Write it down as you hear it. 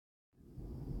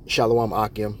Shalom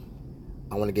Akim.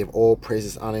 I want to give all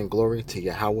praises, honor, and glory to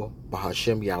Yahweh,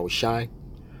 Bahashem, Yahweh Shai.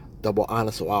 Double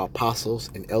honors to our apostles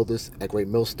and elders at Great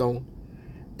Millstone.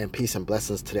 And peace and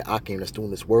blessings to the Akim that's doing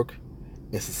this work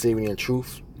in sincerity and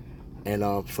truth.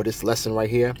 And for this lesson right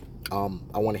here,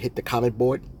 I want to hit the comment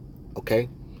board. Okay?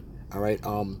 All right.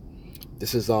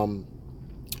 This is from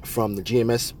the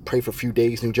GMS Pray for a Few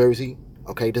Days, New Jersey.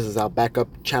 Okay? This is our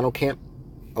backup channel camp.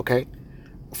 Okay?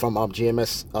 From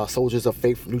GMS Soldiers of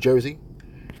Faith, New Jersey.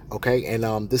 Okay,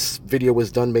 and this video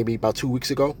was done maybe about 2 weeks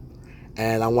ago,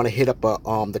 and I want to hit up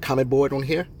the comment board on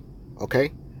here. Okay,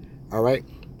 all right,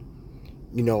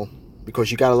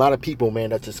 because you got a lot of people,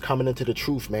 man, that's just coming into the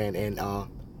truth, man, and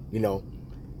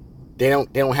they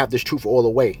don't have this truth all the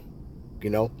way,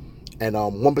 and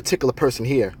one particular person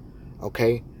here,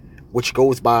 okay, which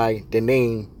goes by the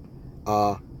name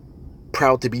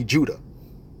Proud to be Judah.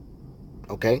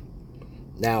 Okay.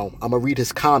 Now, I'm going to read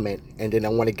his comment, and then I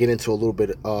want to get into a little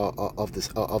bit of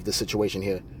the situation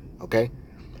here, okay?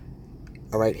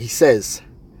 All right, he says,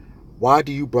 why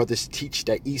do you brothers teach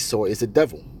that Esau is the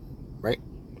devil, right?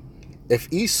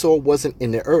 If Esau wasn't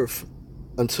in the earth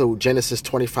until Genesis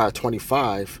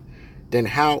 25:25, then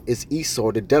how is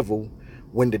Esau the devil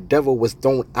when the devil was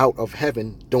thrown out of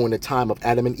heaven during the time of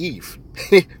Adam and Eve?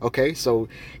 Okay, so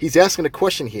he's asking a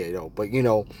question here, though, but,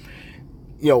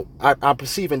 I'm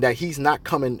perceiving that he's not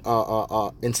coming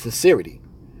in sincerity.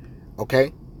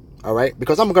 Okay? All right?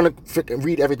 Because I'm going to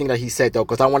read everything that he said, though,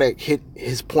 because I want to hit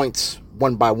his points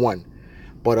one by one.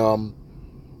 But, I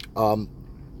want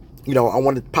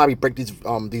to probably break these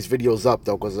videos up,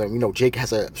 though, because, Jake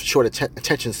has a short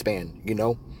attention span,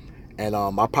 and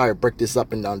I'll probably break this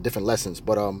up in different lessons.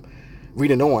 But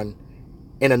reading on,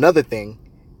 and another thing,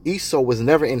 Esau was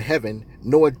never in heaven,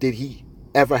 nor did he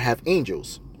ever have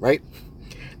angels, right?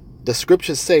 The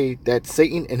scriptures say that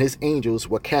Satan and his angels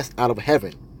were cast out of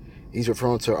heaven. He's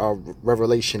referring to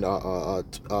Revelation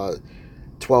 12,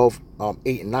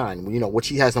 8 and 9, which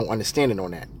he has no understanding on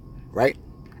that, right?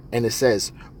 And it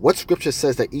says, what scripture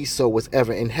says that Esau was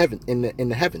ever in heaven, in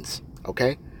the heavens,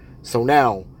 okay? So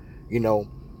now,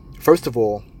 first of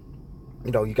all,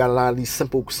 you got a lot of these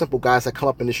simple guys that come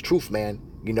up in this truth, man,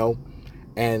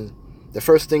 and the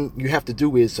first thing you have to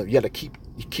do is you got to keep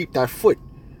that foot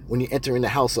when you enter in the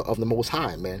house of the Most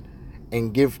High, man,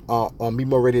 and be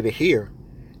more ready to hear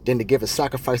than to give a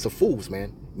sacrifice of fools,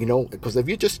 man, because if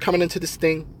you're just coming into this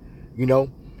thing, you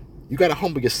got to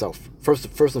humble yourself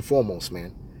first and foremost,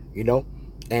 man,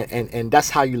 and that's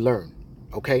how you learn,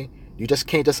 okay? You just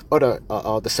can't just utter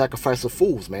the sacrifice of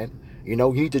fools, man, you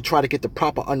need to try to get the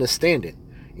proper understanding,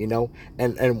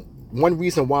 and one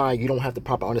reason why you don't have the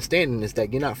proper understanding is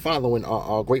that you're not following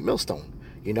our Great Millstone,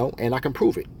 and I can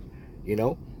prove it,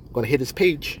 going to hit his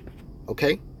page,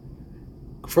 okay?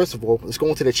 First of all, let's go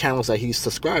into the channels that he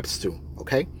subscribes to,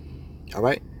 okay? All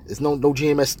right? There's no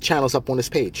GMS channels up on this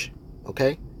page,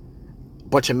 okay?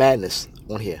 Bunch of madness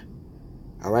on here,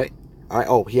 all right? All right,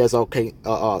 oh, he has, okay,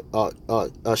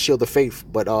 Shield of Faith,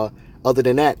 but other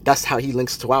than that, that's how he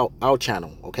links to our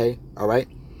channel, okay? All right?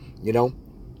 All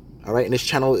right, and this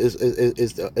channel is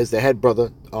the head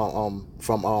brother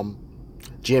from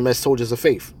GMS Soldiers of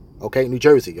Faith, okay? New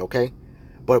Jersey, okay?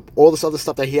 But all this other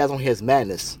stuff that he has on here is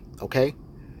madness, okay?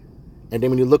 And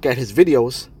then when you look at his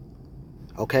videos,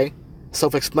 okay,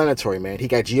 self-explanatory, man. He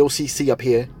got GOCC up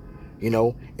here, and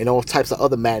all types of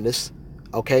other madness,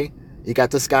 okay? You got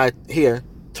this guy here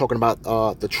talking about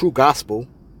the true gospel,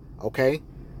 okay,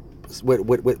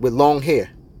 with long hair,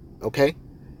 okay?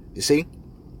 You see?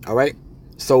 All right?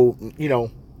 So, you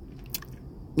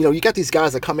got these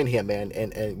guys that come in here, man,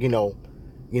 and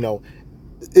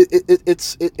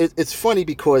it's funny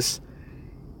because,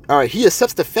 all right, he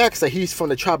accepts the facts that he's from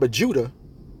the tribe of Judah,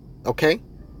 okay,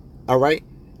 all right,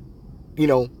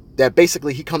 that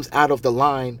basically he comes out of the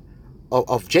line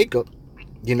of Jacob,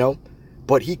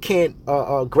 but he can't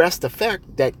grasp the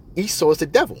fact that Esau is the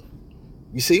devil.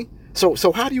 You see,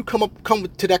 so how do you come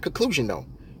to that conclusion, though?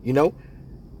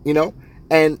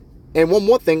 And one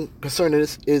more thing concerning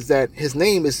this is that his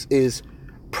name is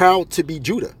Proud to be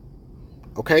Judah,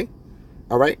 okay.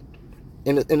 All right,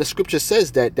 and the scripture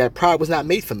says that pride was not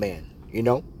made for man,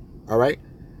 all right,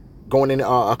 going in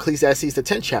Ecclesiastes the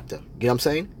 10th chapter, you know what I'm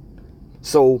saying?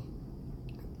 So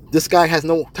this guy has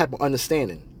no type of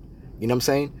understanding, you know what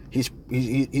I'm saying?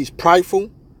 He's prideful,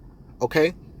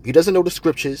 okay? He doesn't know the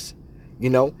scriptures,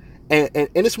 and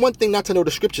it's one thing not to know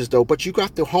the scriptures, though, but you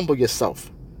got to humble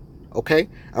yourself, okay?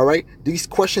 All right, these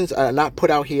questions are not put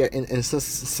out here in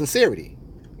sincerity,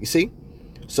 you see?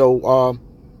 So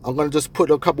I'm going to just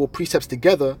put a couple of precepts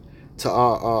together to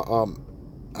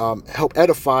help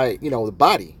edify, the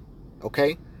body,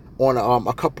 okay, on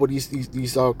a couple of these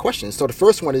questions. So the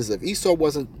first one is, if Esau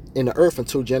wasn't in the earth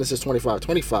until Genesis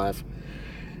 25:25,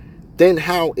 then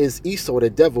how is Esau the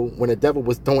devil when the devil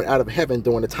was thrown out of heaven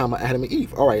during the time of Adam and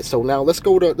Eve? All right, so now let's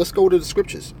go to the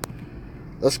scriptures.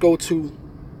 Let's go to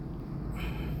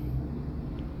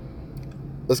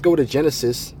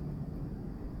Genesis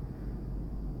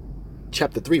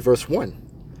chapter 3, verse 1.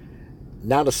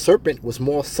 Now the serpent was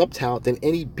more subtle than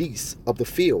any beast of the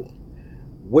field,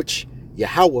 which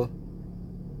Yahweh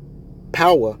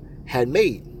power had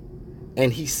made.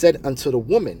 And he said unto the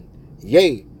woman,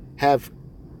 Yea, have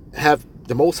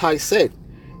the Most High said,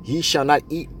 Ye shall not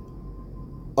eat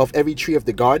of every tree of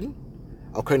the garden?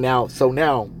 Okay, now,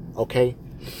 okay,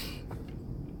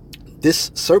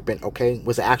 this serpent, okay,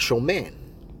 was an actual man.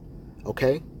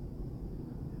 Okay?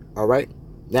 All right?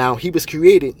 Now, he was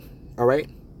created, all right,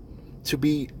 to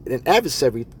be an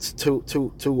adversary to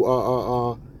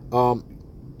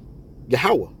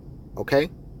Yahweh. Okay?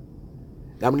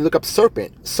 Now, when you look up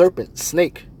serpent,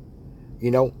 snake,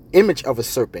 image of a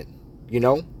serpent,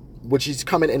 which is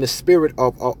coming in the spirit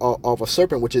of a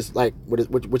serpent, which is like,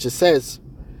 which it says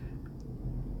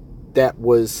that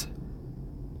was,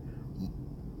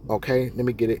 okay, let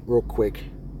me get it real quick.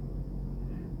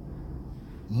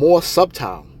 More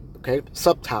subtle, okay,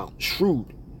 subtle,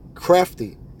 shrewd,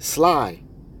 crafty, sly,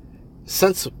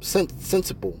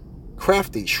 sensible,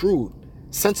 crafty, shrewd,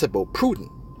 sensible, prudent,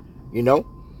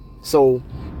 So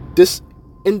this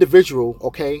individual,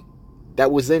 okay,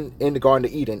 that was in the Garden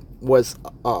of Eden was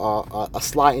a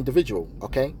sly individual,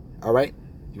 okay, all right?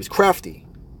 He was crafty,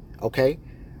 okay,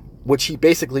 which he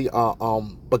basically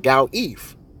beguiled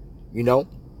Eve,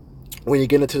 when you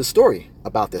get into the story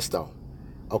about this, though,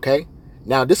 okay?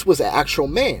 Now, this was an actual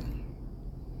man,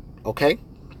 okay?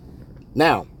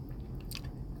 Now,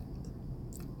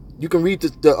 you can read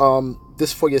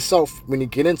this for yourself when you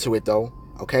get into it, though,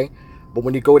 okay? But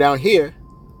when you go down here,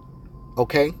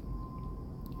 okay,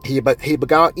 he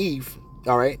beguiled Eve,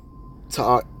 all right,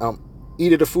 to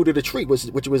eat of the fruit of the tree,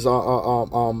 which was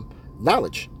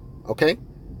knowledge, okay,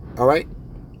 all right.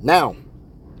 Now,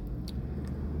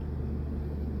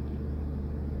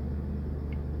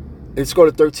 let's go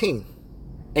to 13.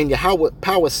 And Yahweh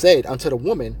power said unto the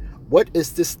woman, What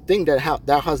is this thing that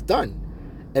thou hast done?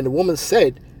 And the woman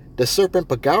said, The serpent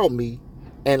beguiled me,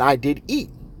 and I did eat.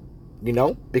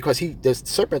 Because the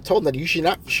serpent told them that you should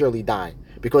not surely die,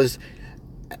 because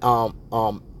Adam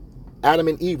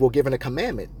and Eve were given a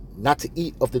commandment not to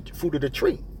eat of the fruit of the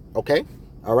tree. Okay,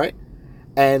 all right,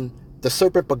 and the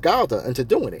serpent beguiled her into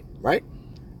doing it. Right,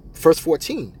 verse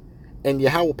 14. And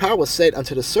Yahweh power said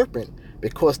unto the serpent,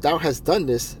 Because thou hast done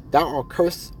this, thou art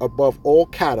cursed above all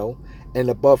cattle, and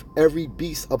above every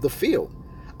beast of the field.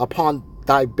 Upon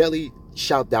thy belly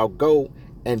shalt thou go,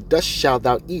 and dust shalt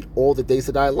thou eat all the days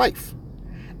of thy life.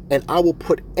 And I will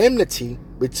put enmity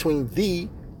between thee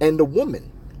and the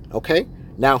woman. Okay?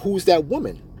 Now, who's that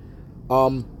woman?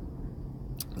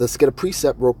 Let's get a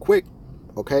precept real quick.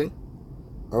 Okay?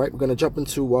 All right, we're going to jump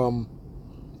into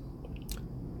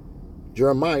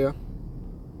Jeremiah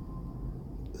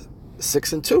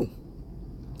 6:2.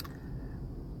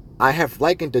 I have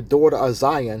likened the daughter of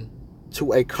Zion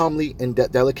to a comely and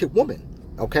delicate woman.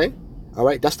 Okay? All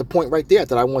right, that's the point right there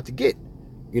that I want to get.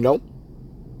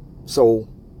 So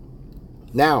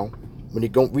now, when you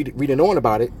go reading on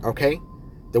about it, okay,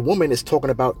 the woman is talking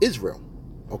about Israel.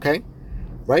 Okay?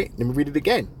 Right? Let me read it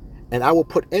again. And I will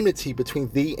put enmity between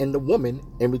thee and the woman,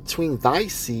 and between thy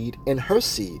seed and her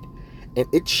seed, and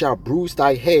it shall bruise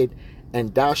thy head,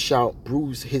 and thou shalt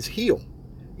bruise his heel.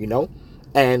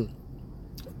 And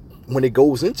when it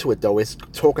goes into it, though, it's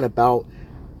talking about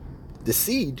the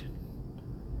seed.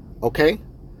 Okay,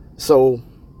 so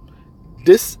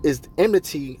this is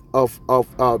enmity of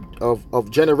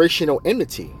generational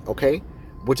enmity. Okay,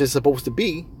 which is supposed to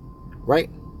be, right?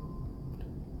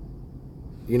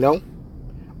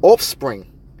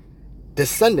 Offspring,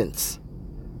 descendants,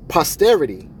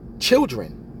 posterity,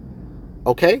 children.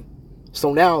 Okay,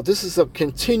 so now this is a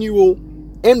continual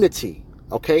enmity.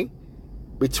 Okay,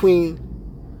 between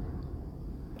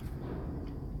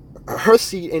her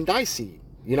seed and thy seed.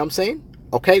 You know what I'm saying?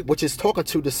 Okay, which is talking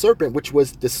to the serpent, which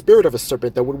was the spirit of a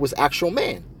serpent that was actual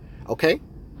man. Okay,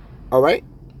 all right.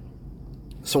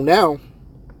 So now,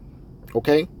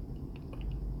 okay,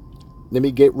 let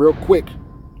me get real quick.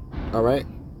 All right.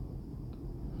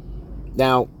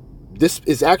 Now, this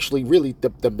is actually really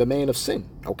the man of sin.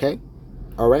 Okay,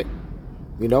 all right.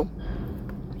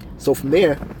 So from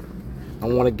there, I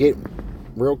want to get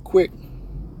real quick.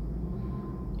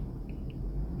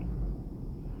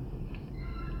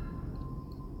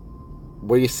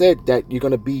 Where you said that you're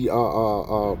going to be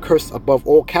cursed above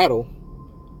all cattle,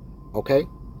 Okay,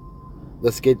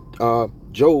 let's get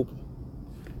Job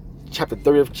chapter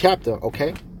 30th chapter.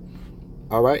 Okay,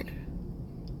 all right,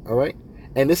 all right,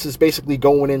 and this is basically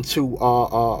going into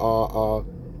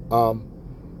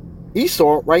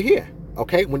Esau right here.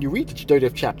 Okay, when you read the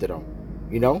 30th chapter, though,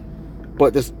 you know,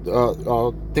 but this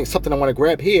think something I want to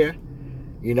grab here,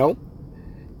 you know,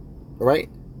 right?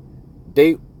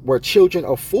 They were children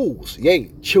of fools,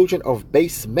 yea, children of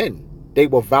base men. They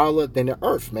were viler than the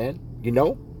earth, man, you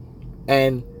know,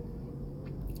 and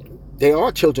they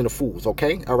are children of fools.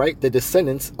 Okay, all right, the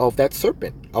descendants of that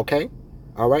serpent. Okay,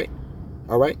 all right,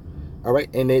 all right, all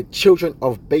right, and they're children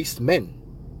of base men.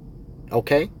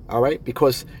 Okay, all right,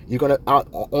 because you're gonna out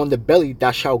on the belly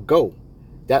thou shalt go.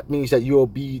 That means that you will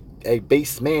be a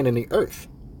base man in the earth.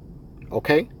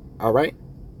 Okay, all right,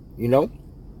 you know.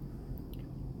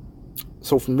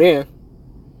 So from there,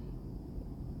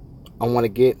 I want to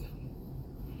get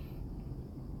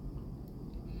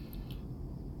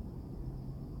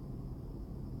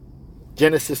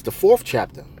Genesis, the 4th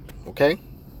chapter. Okay,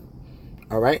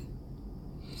 all right,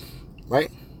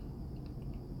 right.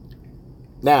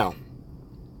 Now,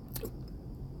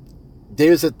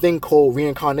 there's a thing called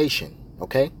reincarnation.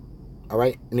 Okay, all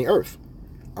right, in the earth.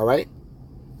 All right,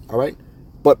 all right.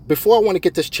 But before I want to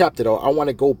get this chapter, though, I want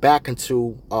to go back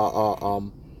into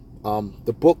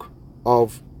the book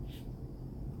of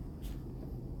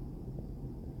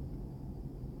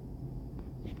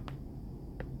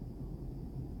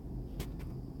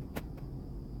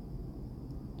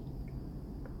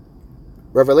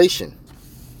Revelation.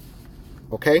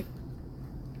 Okay,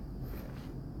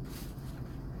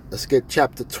 let's get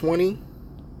chapter 20.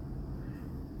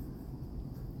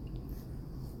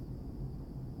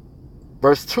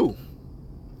 Verse 2.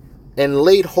 And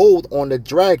laid hold on the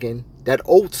dragon, that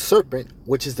old serpent,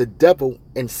 which is the devil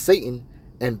and Satan,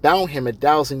 and bound him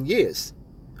 1,000 years.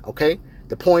 Okay?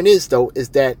 The point is, though, is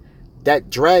that that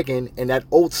dragon and that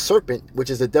old serpent, which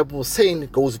is the devil and Satan,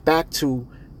 goes back to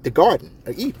the Garden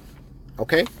of Eden.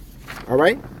 Okay? All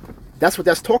right? That's what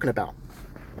that's talking about.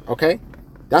 Okay?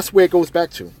 That's where it goes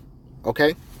back to.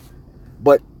 Okay?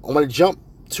 But I'm going to jump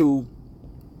to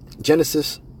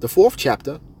Genesis, the 4th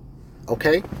chapter.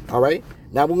 Okay, all right.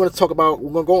 Now we're going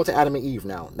to go into Adam and Eve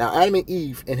now. Now Adam and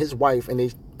Eve and his wife,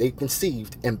 and they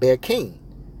conceived and bare Cain,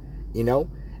 you know.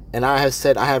 And I have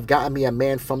said, I have gotten me a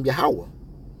man from Yahweh,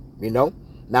 you know.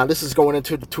 Now this is going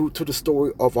into to the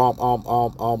story of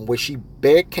where she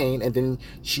bare Cain, and then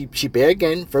she bare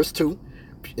again, verse 2,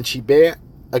 and she bare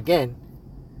again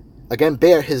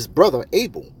bare his brother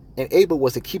Abel, and Abel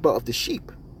was the keeper of the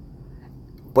sheep,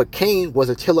 but Cain was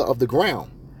a tiller of the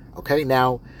ground. Okay,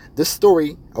 now this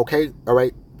story, okay, all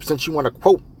right, since you want to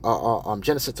quote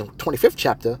Genesis, the 25th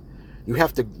chapter, you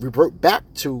have to revert back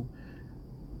to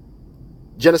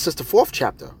Genesis, the 4th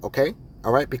chapter, okay,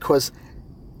 all right, because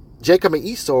Jacob and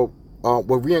Esau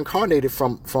were reincarnated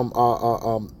from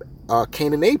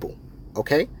Cain and Abel,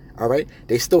 okay, all right.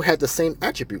 They still had the same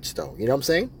attributes, though, you know what I'm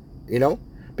saying, you know,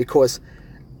 because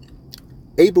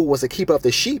Abel was a keeper of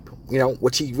the sheep, you know,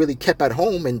 which he really kept at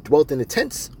home and dwelt in the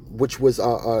tents, which was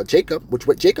Jacob, which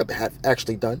what Jacob had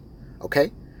actually done.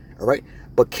 Okay, all right.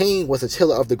 But Cain was a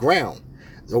tiller of the ground.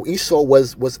 So Esau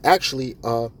was actually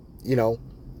you know,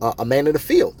 a man of the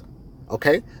field.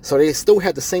 Okay, so they still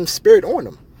had the same spirit on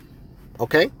them.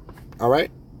 Okay, all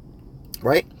right,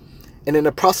 right. And in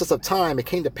the process of time, it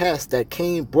came to pass that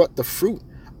Cain brought the fruit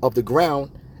of the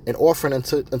ground and offering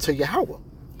unto Yahweh.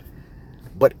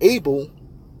 But Abel,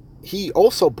 he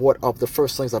also brought of the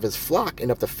firstlings of his flock and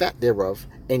of the fat thereof,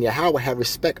 and Yahweh had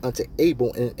respect unto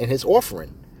Abel and his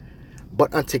offering.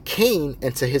 But unto Cain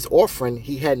and to his offering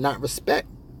he had not respect.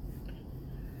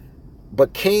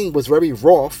 But Cain was very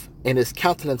wroth, and his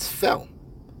countenance fell.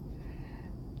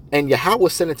 And Yahweh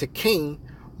said unto Cain,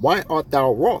 why art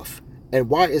thou wroth, and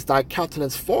why is thy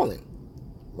countenance fallen?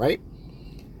 Right?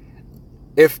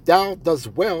 If thou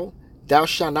dost well, thou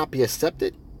shalt not be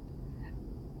accepted.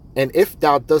 And if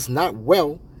thou dost not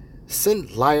well, sin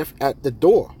lieth at the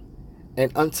door,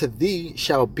 and unto thee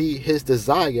shall be his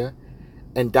desire,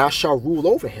 and thou shalt rule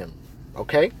over him.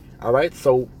 Okay? All right?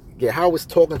 So Yahweh is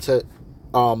talking to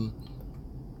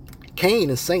Cain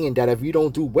and saying that if you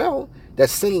don't do well, that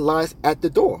sin lies at the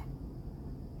door.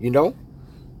 You know?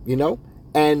 You know?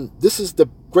 And this is the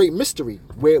great mystery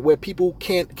where people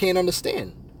can't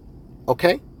understand.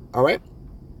 Okay? All right?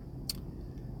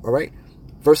 All right?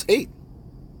 Verse 8.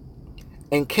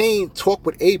 And Cain talked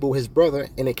with Abel his brother,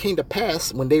 and it came to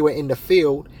pass when they were in the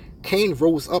field, Cain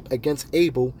rose up against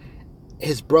Abel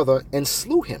his brother and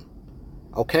slew him.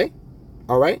 Okay?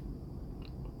 All right?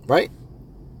 Right?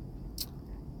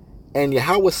 And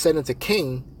Yahweh said unto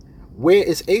Cain, where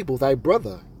is Abel thy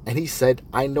brother? And he said,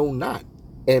 I know not.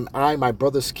 Am I my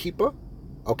brother's keeper?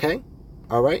 Okay?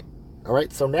 All right? All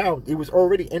right? So now it was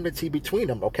already enmity between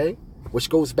them, okay? Which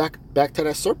goes back to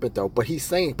that serpent, though. But he's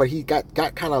saying, but he got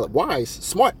kind of wise,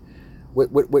 smart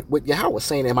with Yahweh,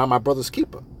 saying, am I my brother's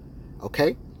keeper?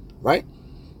 Okay? Right?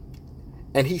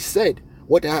 And he said,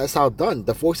 what hast thou done?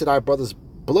 The voice of thy brother's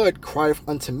blood crieth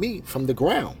unto me from the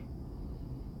ground.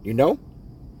 You know?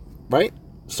 Right?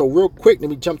 So real quick, let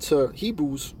me jump to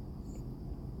Hebrews.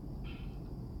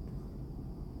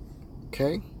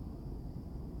 Okay?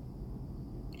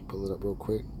 Pull it up real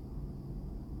quick.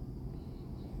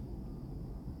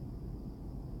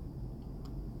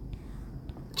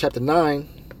 Chapter 9.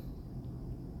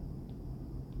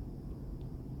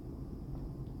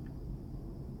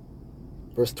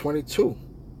 Verse 22.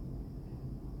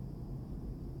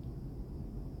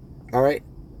 All right.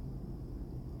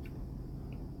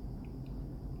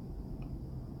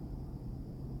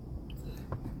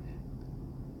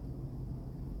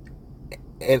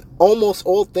 And almost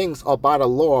all things are by the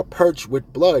law purged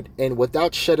with blood, and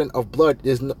without shedding of blood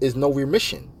is no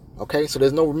remission. Okay, so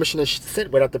there's no remission of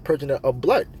sin without the purging of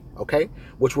blood. Okay,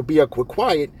 which would be a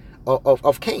required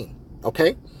of Cain.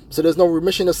 Okay, so there's no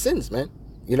remission of sins, man.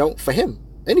 You know, for him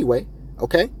anyway.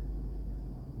 Okay,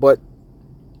 but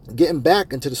getting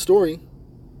back into the story.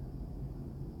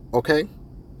 Okay,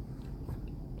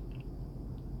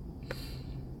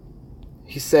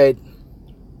 he said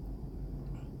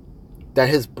that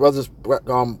his brother's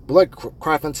blood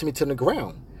cried unto me to the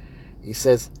ground. He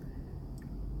says,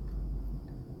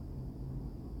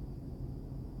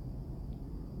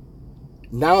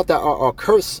 now thou art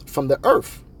cursed from the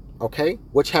earth, okay,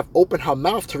 which have opened her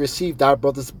mouth to receive thy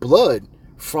brother's blood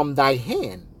from thy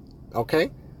hand.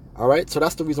 Okay, all right. So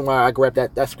that's the reason why I grabbed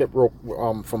that script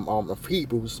from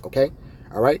Hebrews. Okay,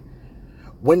 all right.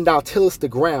 When thou tillest the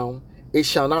ground, it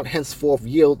shall not henceforth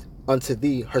yield unto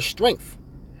thee her strength.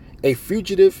 A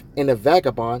fugitive and a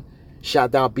vagabond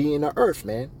shalt thou be in the earth,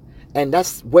 man. And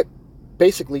that's what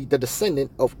basically the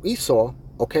descendant of Esau,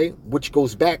 okay, which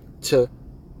goes back to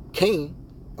Cain,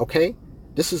 okay.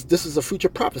 This is a future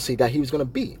prophecy that he was going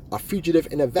to be a fugitive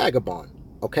and a vagabond,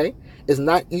 okay. Is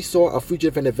not Esau a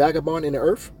fugitive and a vagabond in the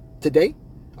earth today?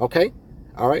 Okay,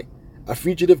 all right. A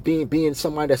fugitive being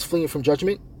somebody that's fleeing from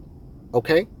judgment,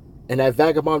 okay, and that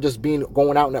vagabond just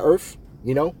going out in the earth,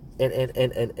 you know,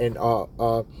 and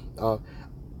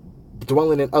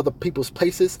dwelling in other people's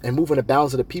places and moving the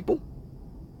bounds of the people.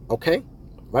 Okay,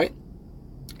 right?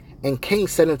 And Cain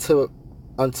said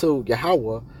unto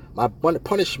Yahweh, my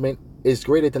punishment is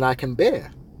greater than I can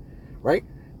bear. Right?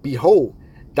 Behold,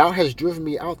 thou hast driven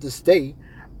me out this day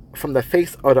from the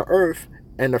face of the earth,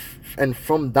 and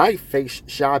from thy face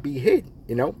shall I be hid.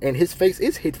 You know, and his face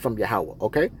is hid from Yahweh.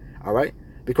 Okay, all right,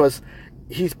 because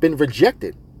he's been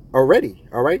rejected already.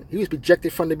 All right, he was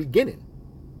rejected from the beginning.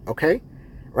 Okay,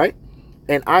 right?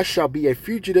 And I shall be a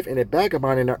fugitive and a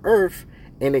vagabond in the earth,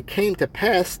 and it came to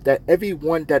pass that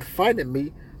everyone that findeth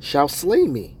me shall slay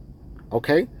me.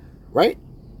 Okay, right?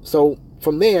 So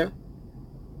from there,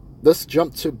 let's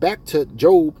jump back to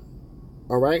Job.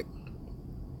 All right,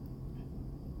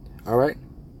 all right.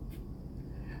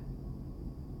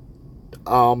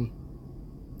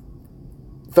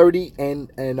 30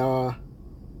 and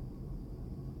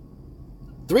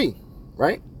 3,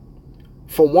 right?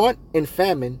 For want and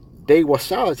famine they were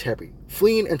solitary,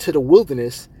 fleeing into the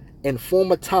wilderness in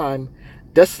former time,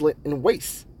 desolate and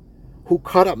waste, who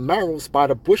cut up marrows by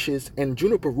the bushes and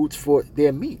juniper roots for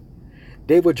their meat.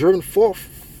 They were driven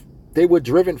forth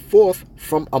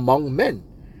from among men.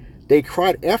 They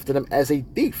cried after them as a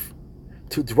thief,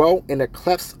 to dwell in the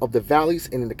clefts of the valleys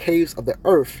and in the caves of the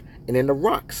earth and in the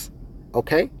rocks.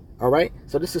 Okay, all right.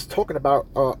 So this is talking about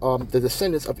the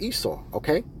descendants of Esau.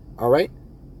 Okay, all right,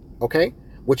 okay,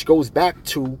 which goes back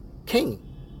to Cain.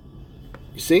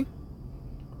 You see,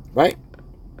 right?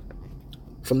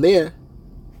 From there,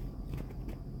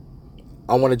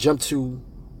 I want to jump to.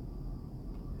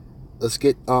 Let's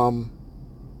get John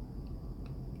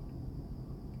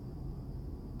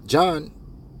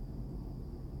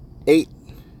 8.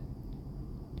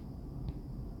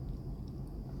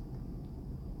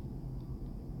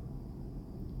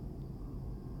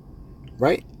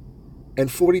 Right?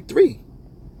 And 43.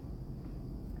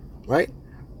 Right?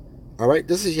 All right?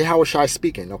 This is Yahweh Shai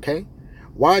speaking, okay?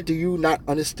 Why do you not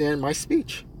understand my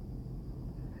speech?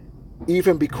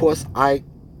 Even because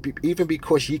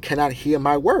ye cannot hear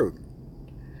my word.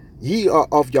 Ye are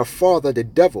of your father the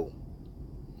devil,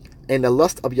 and the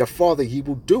lust of your father ye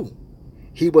will do.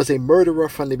 He was a murderer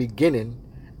from the beginning,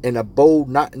 and abode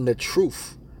not in the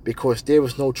truth, because there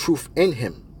was no truth in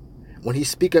him. When he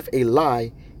speaketh a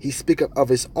lie, he speaketh of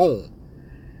his own,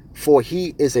 for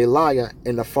he is a liar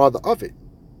and the father of it.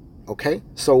 Okay,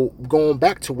 so going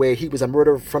back to where he was a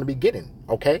murderer from the beginning.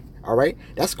 Okay, all right,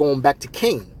 that's going back to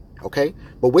Cain. Okay,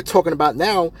 but we're talking about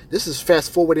now, this is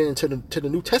fast forwarding into the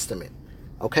New Testament.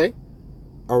 Okay,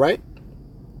 all right,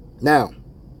 now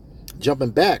jumping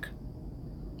back,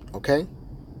 okay,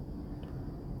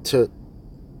 to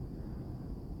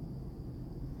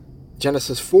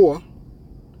Genesis 4.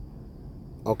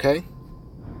 Okay,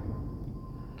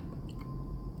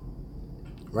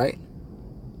 right,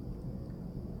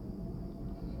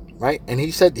 and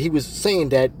he said, he was saying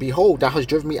that, behold, thou hast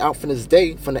driven me out from this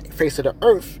day from the face of the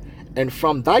earth, and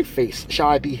from thy face shall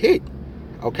I be hid.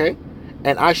 Okay,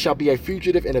 and I shall be a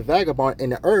fugitive and a vagabond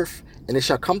in the earth, and it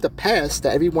shall come to pass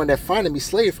that everyone that findeth me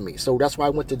slayeth me. So that's why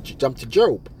I went to jump to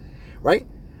Job, right?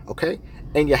 Okay,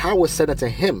 and Yahweh said unto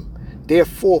him,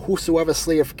 therefore whosoever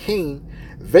slayeth Cain,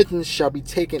 vengeance shall be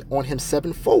taken on him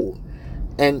sevenfold.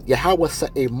 And Yahweh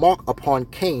set a mark upon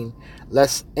Cain,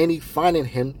 lest any finding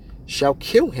him shall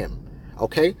kill him.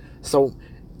 Okay, so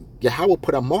Yahweh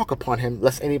put a mark upon him,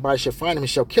 lest anybody should find him and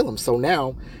shall kill him. So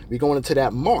now we're going into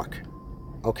that mark.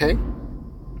 Okay,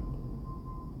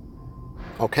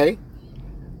 okay,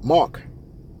 mark,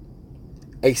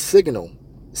 a signal,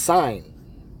 sign,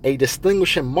 a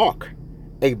distinguishing mark,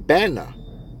 a banner,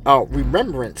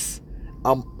 remembrance,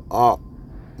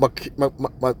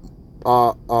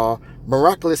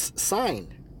 miraculous sign,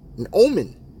 an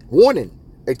omen, warning,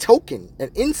 a token, an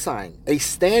ensign, a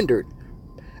standard,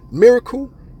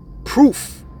 miracle,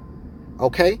 proof.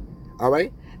 Okay, all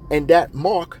right, and that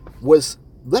mark was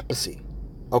leprosy.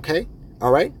 Okay,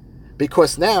 all right,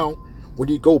 because now when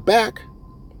you go back,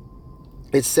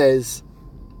 it says,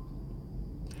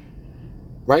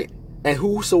 right, and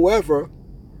whosoever,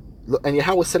 and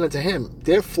Yahweh said unto him,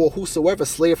 therefore whosoever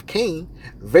slayeth Cain,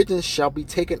 vengeance shall be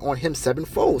taken on him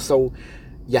sevenfold. So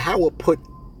Yahweh put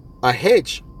a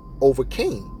hedge over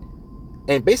Cain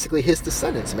and basically his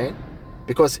descendants, man,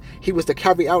 because he was to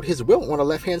carry out his will on the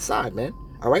left hand side, man.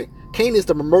 All right, Cain is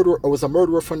the murderer, or was a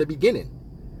murderer from the beginning.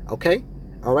 Okay,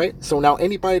 all right, so now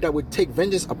anybody that would take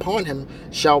vengeance upon him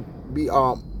shall be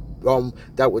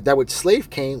that would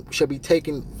slave Cain shall be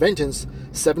taking vengeance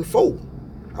sevenfold.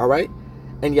 All right,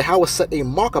 and Yahweh set a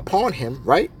mark upon him,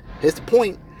 right? Here's the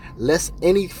point, lest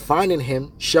any finding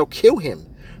him shall kill him.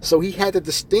 So he had to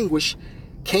distinguish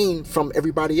Cain from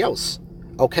everybody else.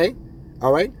 Okay,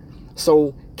 all right,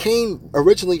 so Cain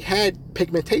originally had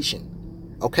pigmentation.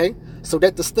 Okay, so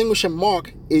that distinguishing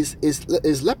mark is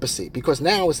leprosy, because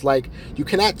now it's like you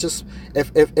cannot just,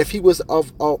 if he was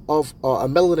of a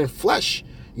melanin flesh,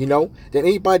 you know, then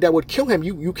anybody that would kill him,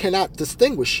 you cannot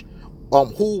distinguish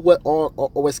who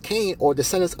was Cain or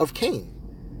descendants of Cain.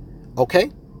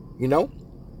 Okay, you know,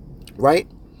 right?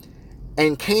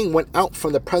 And Cain went out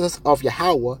from the presence of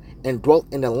Yahweh and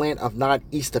dwelt in the land of Nod,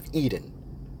 east of Eden.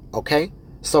 Okay,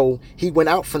 so he went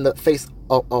out from the face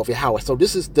of Yahweh. So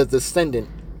this is the descendant.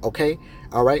 Okay,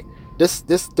 all right. This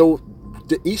though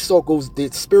the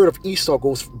spirit of Esau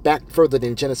goes back further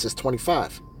than Genesis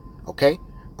 25. Okay,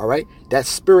 all right. That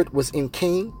spirit was in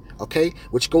Cain. Okay,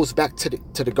 which goes back to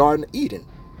the Garden of Eden.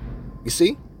 You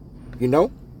see, you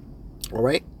know. All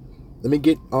right. Let me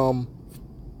get 1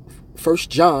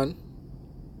 John.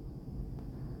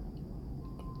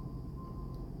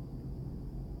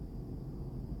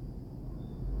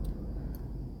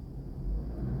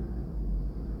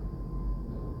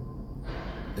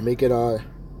 And make it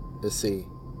let's see,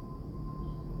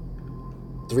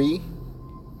 3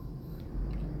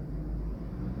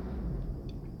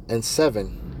 and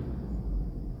 7.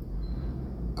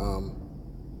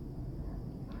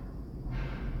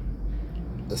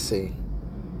 Let's see.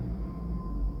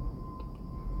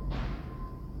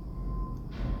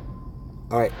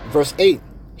 All right, verse 8.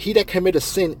 He that committeth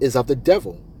sin is of the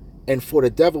devil, and for the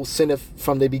devil sinneth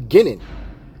from the beginning.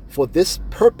 For this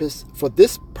purpose, for the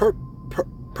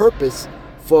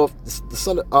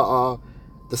son of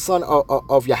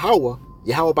Yahweh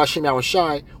B'Shem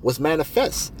Yahushai was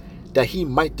manifest, that he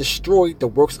might destroy the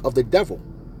works of the devil.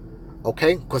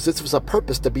 Okay, because this was a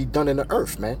purpose to be done in the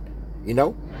earth, man. You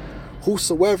know,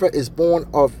 whosoever is born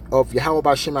of Yahweh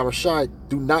B'Shem Yahushai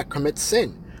do not commit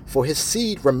sin, for his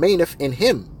seed remaineth in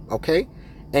him. Okay,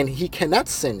 and he cannot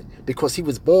sin because he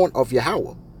was born of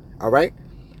Yahweh. All right,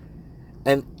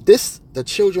 and this, the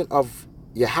children of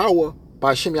Yahweh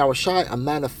B'Shem Yahushai are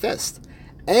manifest,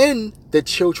 and the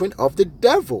children of the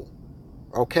devil.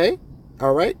 Okay,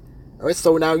 all right,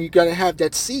 so now you gotta have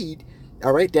that seed,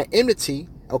 all right, that enmity,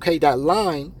 okay, that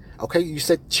line. Okay, you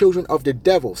said children of the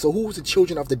devil. So who's the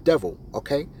children of the devil?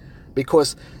 Okay,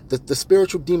 because the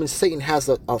spiritual demon Satan has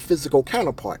a physical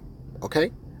counterpart.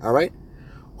 Okay, all right,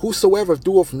 Whosoever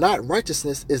doeth not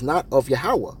righteousness is not of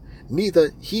Yahweh,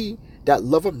 neither he that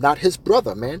loveth not his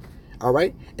brother, man. All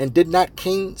right? And did not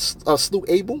Cain slew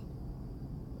Abel?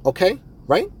 Okay?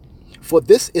 Right? For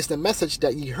this is the message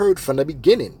that ye heard from the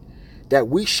beginning, that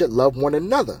we should love one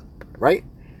another. Right?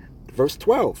 Verse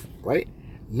 12. Right?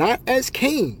 Not as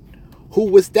Cain, who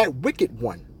was that wicked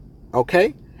one.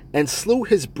 Okay? And slew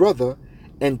his brother,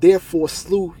 and therefore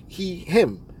slew he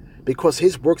him, because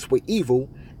his works were evil,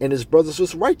 and his brothers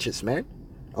was righteous, man.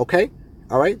 Okay?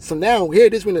 All right? So now, here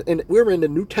it is, we're in the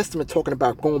New Testament talking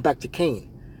about going back to Cain.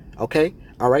 Okay?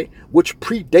 All right? Which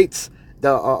predates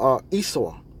the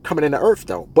Esau coming in the earth,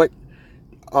 though. But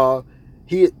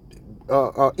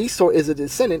Esau is a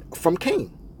descendant from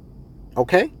Cain.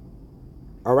 Okay?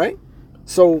 All right?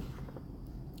 So,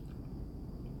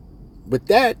 with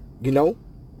that, all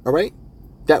right?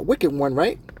 That wicked one,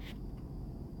 right?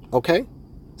 Okay?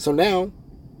 So now,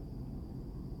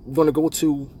 we're going to go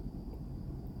to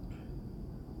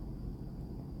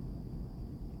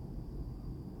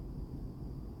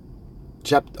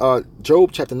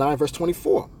Job chapter 9, verse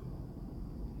 24.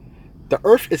 The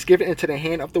earth is given into the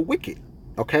hand of the wicked.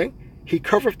 Okay? He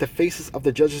covereth the faces of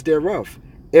the judges thereof.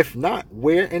 If not,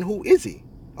 where and who is he?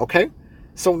 Okay?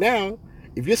 So now,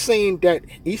 if you're saying that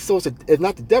Esau is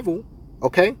not the devil,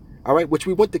 okay? All right, which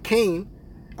we went to Cain,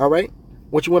 all right?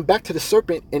 Which you went back to the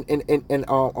serpent in the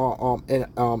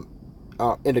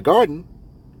garden,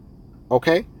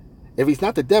 okay? If he's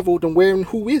not the devil, then where and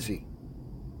who is he?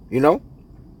 All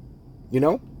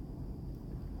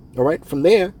right, from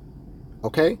there,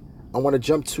 okay, I want to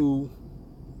jump to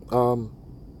 2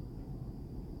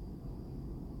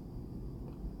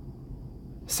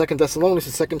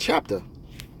 Thessalonians, the 2nd chapter.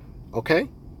 Okay?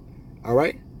 All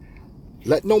right?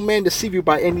 Let no man deceive you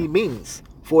by any means,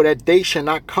 for that day shall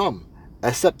not come,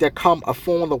 except there come a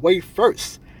falling away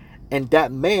first, and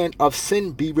that man of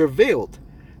sin be revealed,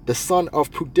 the son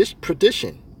of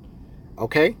perdition.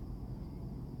 Okay?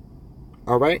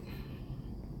 All right?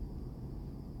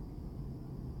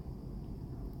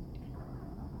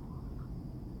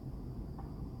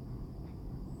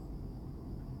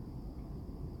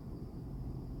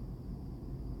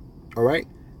 All right?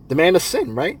 The man of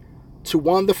sin, right? To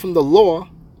wander from the law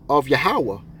of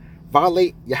Yahweh,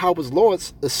 violate Yahweh's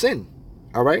laws is sin.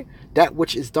 All right? That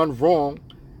which is done wrong,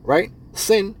 right?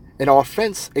 Sin, an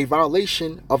offense, a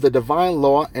violation of the divine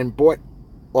law, and brought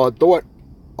or thought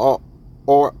or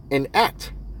an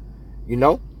act.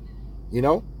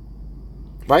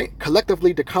 Right?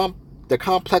 Collectively, the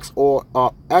complex or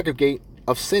aggregate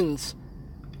of sins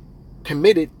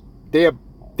committed there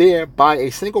by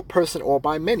a single person or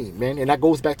by many, man. And that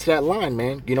goes back to that line,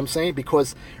 man. You know what I'm saying?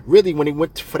 Because really, when he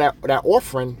went for that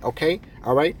offering, okay,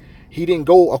 all right, he didn't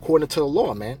go according to the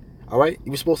law, man. All right,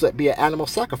 he was supposed to be an animal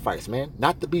sacrifice, man,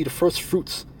 not to be the first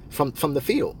fruits from the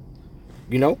field.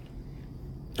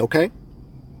 Okay,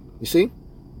 you see.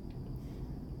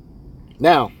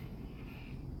 Now,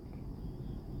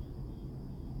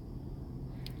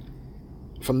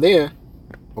 from there,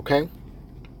 okay.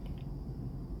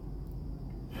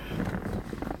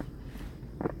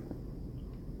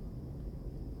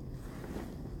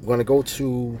 I'm going to go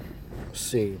to, let's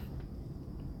see,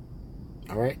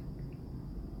 all right.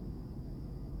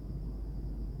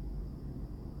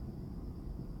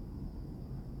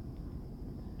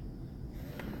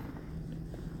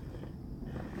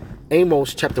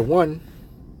 Amos chapter 1,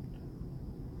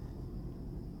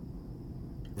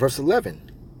 verse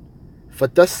 11. For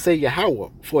thus say Yahweh,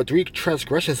 for 3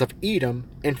 transgressions of Edom,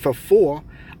 and for 4,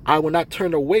 I will not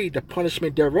turn away the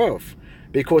punishment thereof,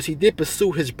 because he did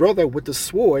pursue his brother with the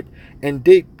sword, and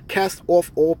did cast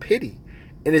off all pity,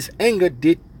 and his anger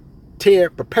did tear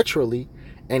perpetually,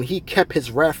 and he kept his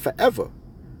wrath forever.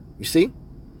 You see?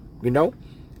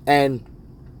 And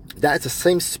that's the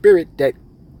same spirit that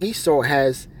Esau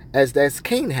has as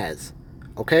Cain has.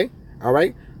 Okay? All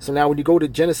right? So now when you go to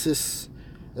Genesis,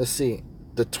 let's see,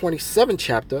 the 27th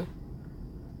chapter,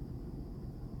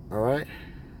 all right?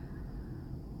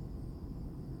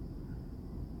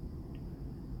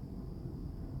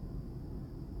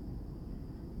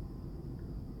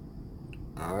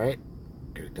 All right,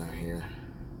 get it down here.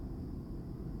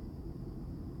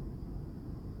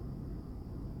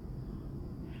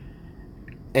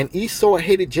 And Esau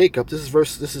hated Jacob. This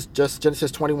is just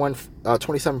Genesis 21,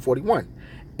 27, 41.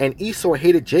 And Esau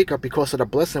hated Jacob because of the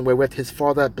blessing wherewith his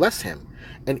father had blessed him.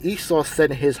 And Esau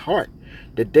said in his heart,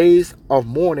 the days of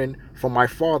mourning for my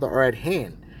father are at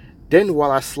hand. Then will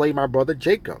I slay my brother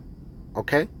Jacob.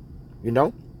 Okay?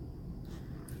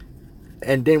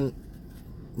 And then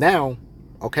now,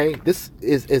 okay, this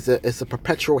is a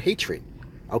perpetual hatred.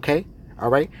 Okay? All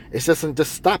right, it doesn't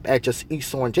just stop at just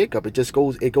Esau and Jacob. It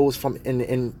goes from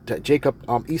in to Jacob,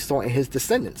 Esau and his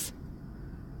descendants.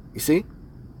 You see,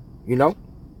 you know.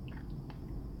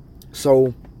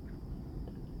 So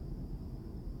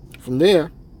from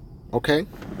there, okay,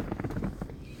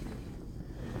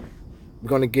 we're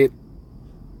gonna get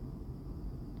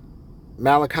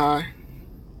Malachi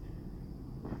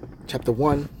chapter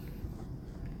 1.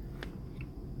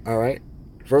 All right,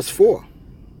 verse 4.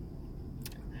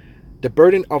 The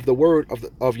burden of the word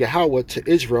of Yahweh to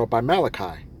Israel by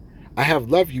Malachi. I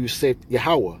have loved you, saith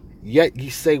Yahweh. Yet ye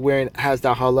say, wherein hast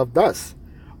thou loved us?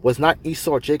 Was not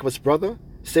Esau Jacob's brother,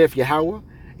 saith Yahweh?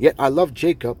 Yet I loved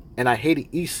Jacob, and I hated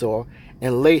Esau,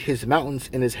 and laid his mountains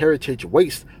and his heritage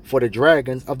waste for the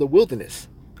dragons of the wilderness.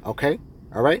 Okay,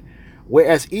 all right.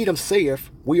 Whereas Edom saith,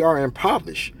 we are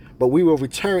impoverished, but we will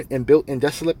return and build in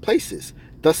desolate places.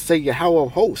 Thus say Yahweh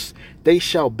of hosts, they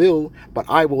shall build, but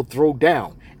I will throw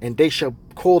down, and they shall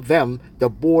call them the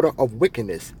border of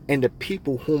wickedness, and the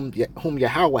people whom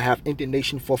Yahweh have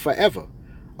indignation for forever.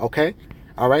 Okay,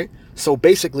 all right. So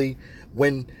basically,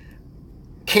 when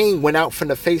Cain went out from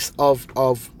the face of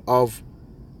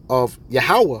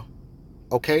Yahweh,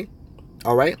 okay,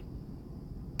 all right,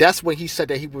 that's when he said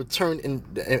that he would return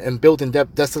and build in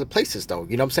desolate places, though.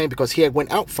 You know what I'm saying? Because he had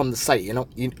went out from the sight, you know,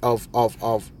 of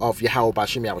Yahweh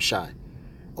B'Shem Yahushai.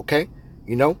 Okay,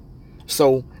 you know.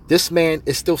 So this man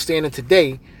is still standing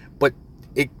today, but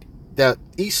the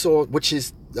Esau, which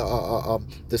is the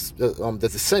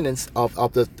descendants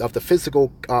of the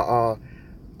physical,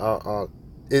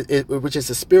 which is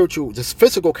the spiritual, this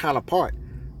physical counterpart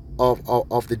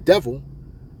of the devil,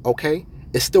 okay,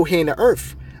 is still here in the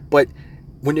earth. But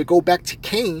when you go back to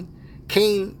Cain,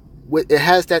 it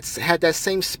had that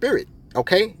same spirit,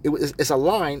 okay. It's a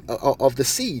line of the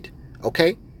seed,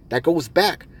 okay, that goes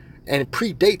back and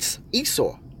predates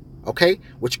Esau, okay,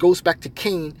 which goes back to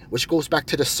Cain, which goes back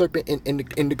to the serpent in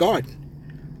the garden,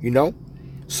 you know.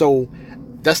 So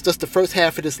that's just the first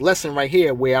half of this lesson right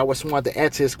here, where I just wanted to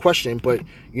answer his question. But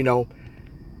you know,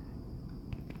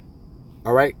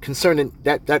 all right, concerning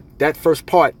that first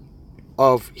part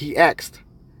of, he asked,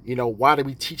 you know, why do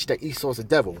we teach that Esau's a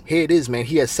devil? Here it is, man.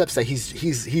 He accepts that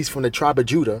he's from the tribe of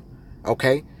Judah,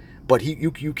 okay, but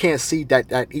you can't see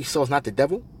that Esau's not the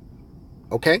devil,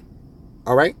 okay.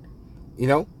 All right, you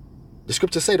know, the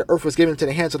scriptures say the earth was given into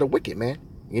the hands of the wicked, man.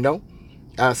 You know,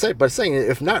 saying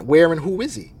if not, where and who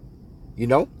is he? You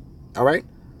know, all right.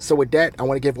 So with that, I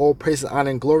want to give all praise,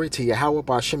 honor, and glory to Yahweh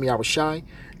B'Shem Yahushai.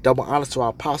 Double honors to our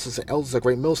apostles and elders of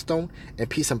Great Millstone, and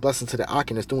peace and blessings to the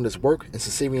Akim that's doing this work in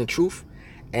sincerity and truth.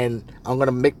 And I'm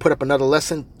gonna put up another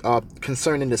lesson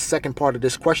concerning the second part of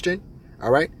this question. All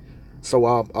right.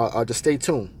 So just stay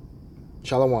tuned.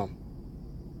 Shalom.